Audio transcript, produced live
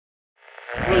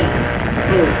3, 2, 1.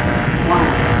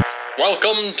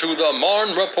 Welcome to the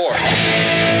Marne Report.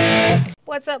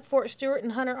 What's up, Fort Stewart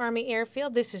and Hunter Army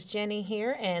Airfield? This is Jenny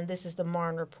here, and this is the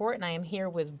Marne Report, and I am here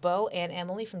with Beau and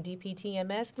Emily from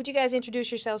DPTMS. Would you guys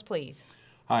introduce yourselves, please?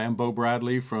 Hi, I'm Beau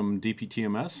Bradley from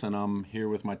DPTMS, and I'm here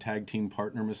with my tag team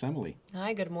partner, Miss Emily.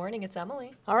 Hi, good morning. It's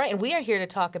Emily. All right, and we are here to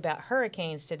talk about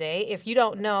hurricanes today. If you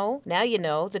don't know, now you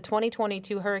know. The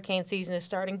 2022 hurricane season is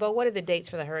starting. Beau, what are the dates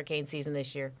for the hurricane season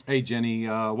this year? Hey, Jenny,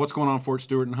 what's going on, Fort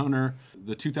Stewart and Hunter?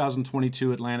 The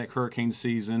 2022 Atlantic hurricane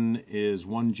season is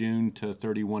 1 June to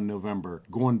 31 November.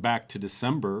 Going back to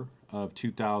December of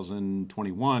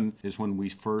 2021 is when we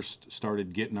first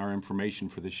started getting our information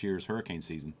for this year's hurricane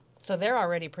season. So they're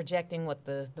already projecting what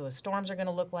the storms are going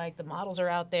to look like. The models are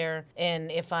out there.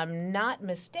 And if I'm not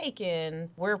mistaken,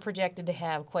 we're projected to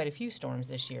have quite a few storms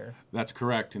this year. That's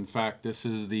correct. In fact, this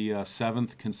is the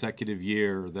seventh consecutive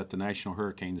year that the National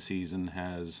Hurricane Season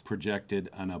has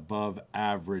projected an above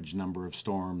average number of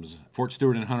storms. Fort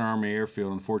Stewart and Hunter Army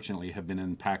Airfield, unfortunately, have been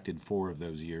impacted 4 of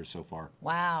those years so far.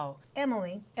 Wow.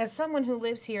 Emily, as someone who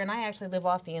lives here, and I actually live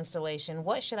off the installation,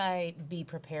 what should I be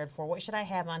prepared for? What should I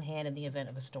have on hand in the event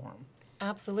of a storm?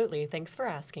 Absolutely. Thanks for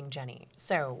asking, Jenny.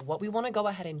 So what we want to go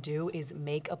ahead and do is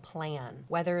make a plan,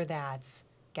 whether that's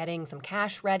getting some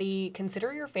cash ready.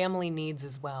 Consider your family needs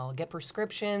as well. Get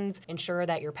prescriptions, ensure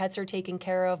that your pets are taken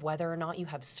care of, whether or not you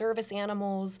have service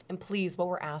animals. And please, what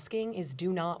we're asking is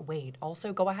do not wait.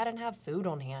 Also, go ahead and have food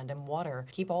on hand and water.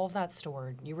 Keep all of that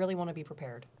stored. You really want to be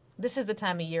prepared. This is the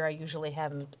time of year I usually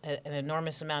have an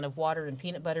enormous amount of water and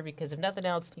peanut butter because if nothing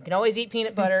else, you can always eat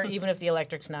peanut butter even if the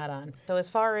electric's not on. So as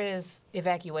far as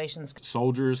evacuations,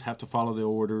 soldiers have to follow the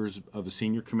orders of the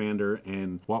senior commander,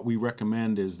 and what we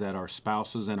recommend is that our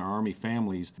spouses and our Army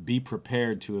families be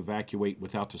prepared to evacuate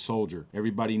without the soldier.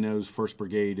 Everybody knows 1st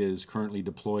Brigade is currently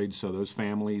deployed, so those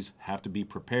families have to be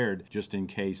prepared just in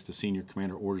case the senior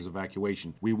commander orders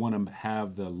evacuation. We want to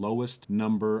have the lowest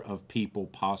number of people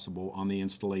possible on the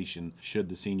installation should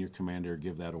the senior commander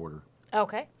give that order.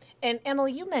 Okay. And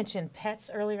Emily, you mentioned pets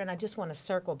earlier, and I just want to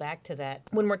circle back to that.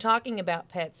 When we're talking about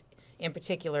pets in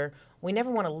particular, we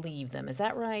never want to leave them. Is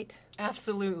that right?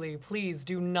 Absolutely. Please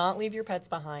do not leave your pets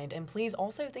behind. And please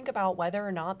also think about whether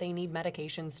or not they need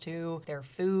medications too, their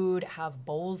food, have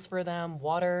bowls for them,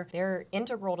 water. They're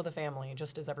integral to the family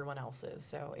just as everyone else is.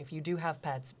 So if you do have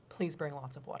pets, please bring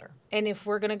lots of water. And if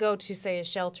we're going to go to, say, a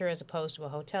shelter as opposed to a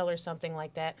hotel or something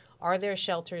like that, are there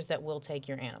shelters that will take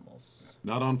your animals?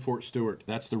 Not on Fort Stewart.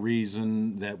 That's the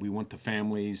reason that we want the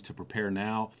families to prepare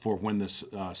now for when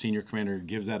the senior commander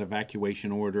gives that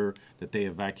evacuation order, that they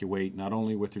evacuate not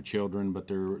only with their children but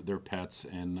their pets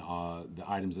and the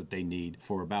items that they need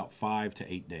for about 5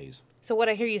 to 8 days. So what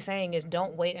I hear you saying is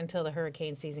don't wait until the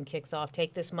hurricane season kicks off.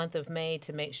 Take this month of May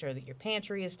to make sure that your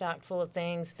pantry is stocked full of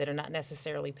things that are not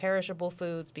necessarily perishable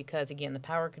foods because, again, the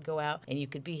power could go out and you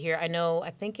could be here. I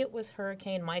think it was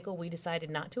Hurricane Michael. We decided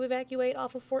not to evacuate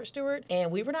off of Fort Stewart, and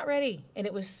we were not ready. And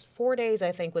it was 4 days,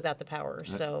 I think, without the power.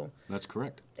 That's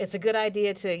correct. It's a good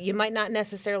idea you might not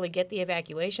necessarily get the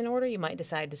evacuation order. You might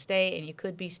decide to stay, and you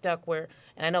could be stuck where,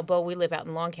 and I know, Beau, we live out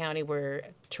in Long County where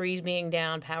trees being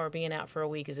down, power being out for a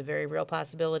week is a very real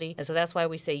possibility. And so that's why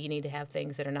we say you need to have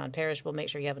things that are non-perishable. Make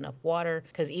sure you have enough water,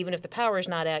 because even if the power is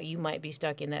not out, you might be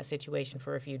stuck in that situation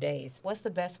for a few days. What's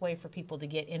the best way for people to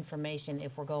get information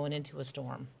if we're going into a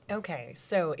storm? Okay,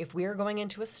 so if we are going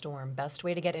into a storm, best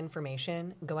way to get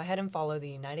information, go ahead and follow the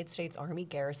United States Army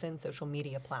Garrison social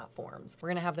media platforms. We're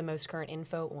going to have the most current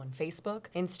info on Facebook,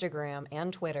 Instagram,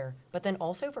 and Twitter, but then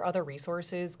also for other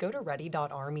resources, go to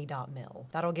ready.army.mil.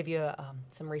 That'll give you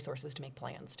some resources to make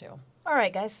plans too. All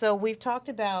right, guys, so we've talked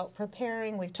about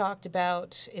preparing, we've talked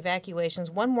about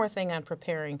evacuations. One more thing on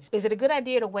preparing. Is it a good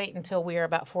idea to wait until we are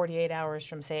about 48 hours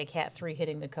from, say, a Cat 3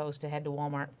 hitting the coast to head to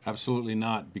Walmart? Absolutely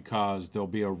not, because there'll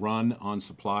be a run on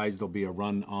supplies, there'll be a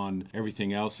run on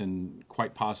everything else, and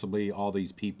quite possibly all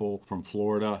these people from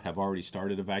Florida have already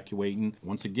started evacuating.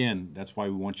 Once again, that's why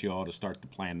we want you all to start the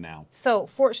plan now. So,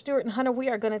 Fort Stewart and Hunter, we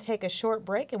are going to take a short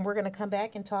break, and we're going to come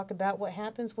back and talk about what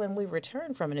happens when we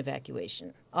return from an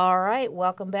evacuation. All right,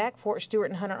 welcome back, Fort Stewart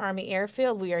and Hunter Army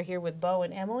Airfield. We are here with Beau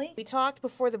and Emily. We talked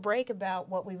before the break about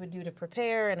what we would do to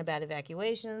prepare and about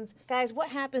evacuations. Guys, what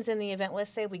happens in the event? Let's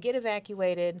say we get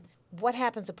evacuated. What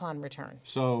happens upon return?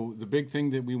 So the big thing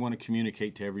that we want to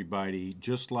communicate to everybody,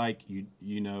 just like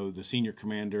you know the senior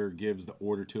commander gives the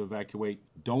order to evacuate,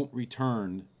 don't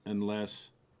return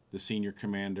unless the senior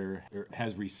commander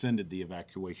has rescinded the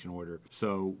evacuation order.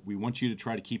 So we want you to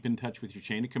try to keep in touch with your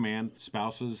chain of command.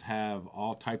 Spouses have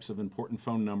all types of important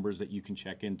phone numbers that you can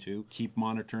check into. Keep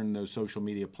monitoring those social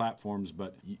media platforms,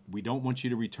 but we don't want you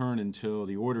to return until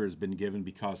the order has been given,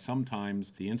 because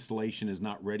sometimes the installation is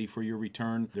not ready for your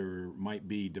return. There might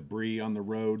be debris on the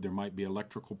road. There might be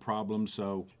electrical problems.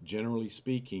 So generally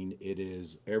speaking, it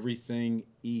is everything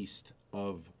east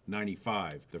of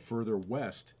 95. The further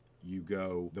west you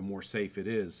go, the more safe it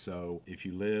is. So if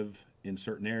you live in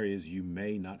certain areas, you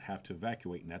may not have to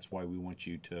evacuate, and that's why we want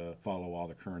you to follow all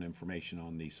the current information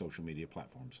on the social media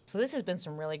platforms. So this has been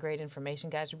some really great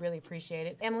information, guys. We really appreciate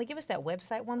it. Emily, give us that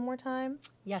website one more time.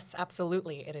 Yes,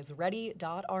 absolutely. It is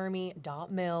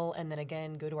ready.army.mil, and then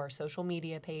again, go to our social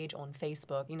media page on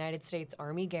Facebook, United States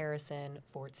Army Garrison,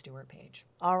 Fort Stewart page.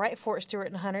 All right, Fort Stewart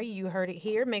and Hunter, you heard it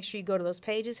here. Make sure you go to those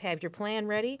pages, have your plan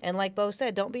ready, and like Beau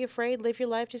said, don't be afraid, live your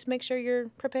life, just make sure you're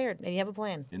prepared and you have a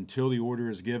plan. Until the order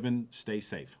is given, stay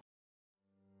safe.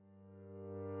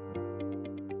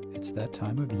 It's that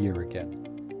time of year again.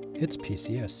 It's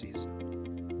PCS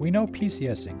season. We know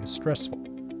PCSing is stressful.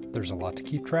 There's a lot to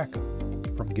keep track of,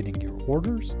 from getting your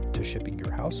orders to shipping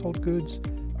your household goods,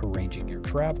 arranging your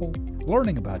travel,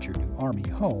 learning about your new Army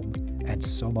home, and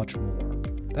so much more.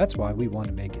 That's why we want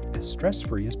to make it as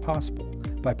stress-free as possible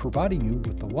by providing you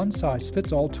with the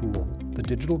one-size-fits-all tool, the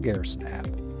Digital Garrison app.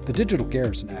 The Digital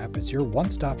Garrison app is your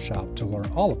one-stop shop to learn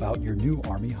all about your new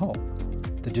Army home.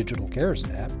 The Digital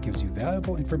Garrison app gives you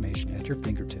valuable information at your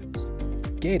fingertips.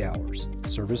 Gate hours,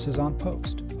 services on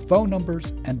post, phone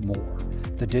numbers, and more.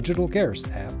 The Digital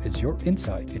Garrison app is your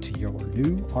insight into your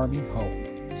new Army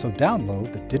home. So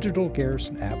download the Digital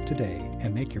Garrison app today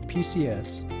and make your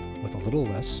PCS with a little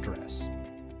less stress.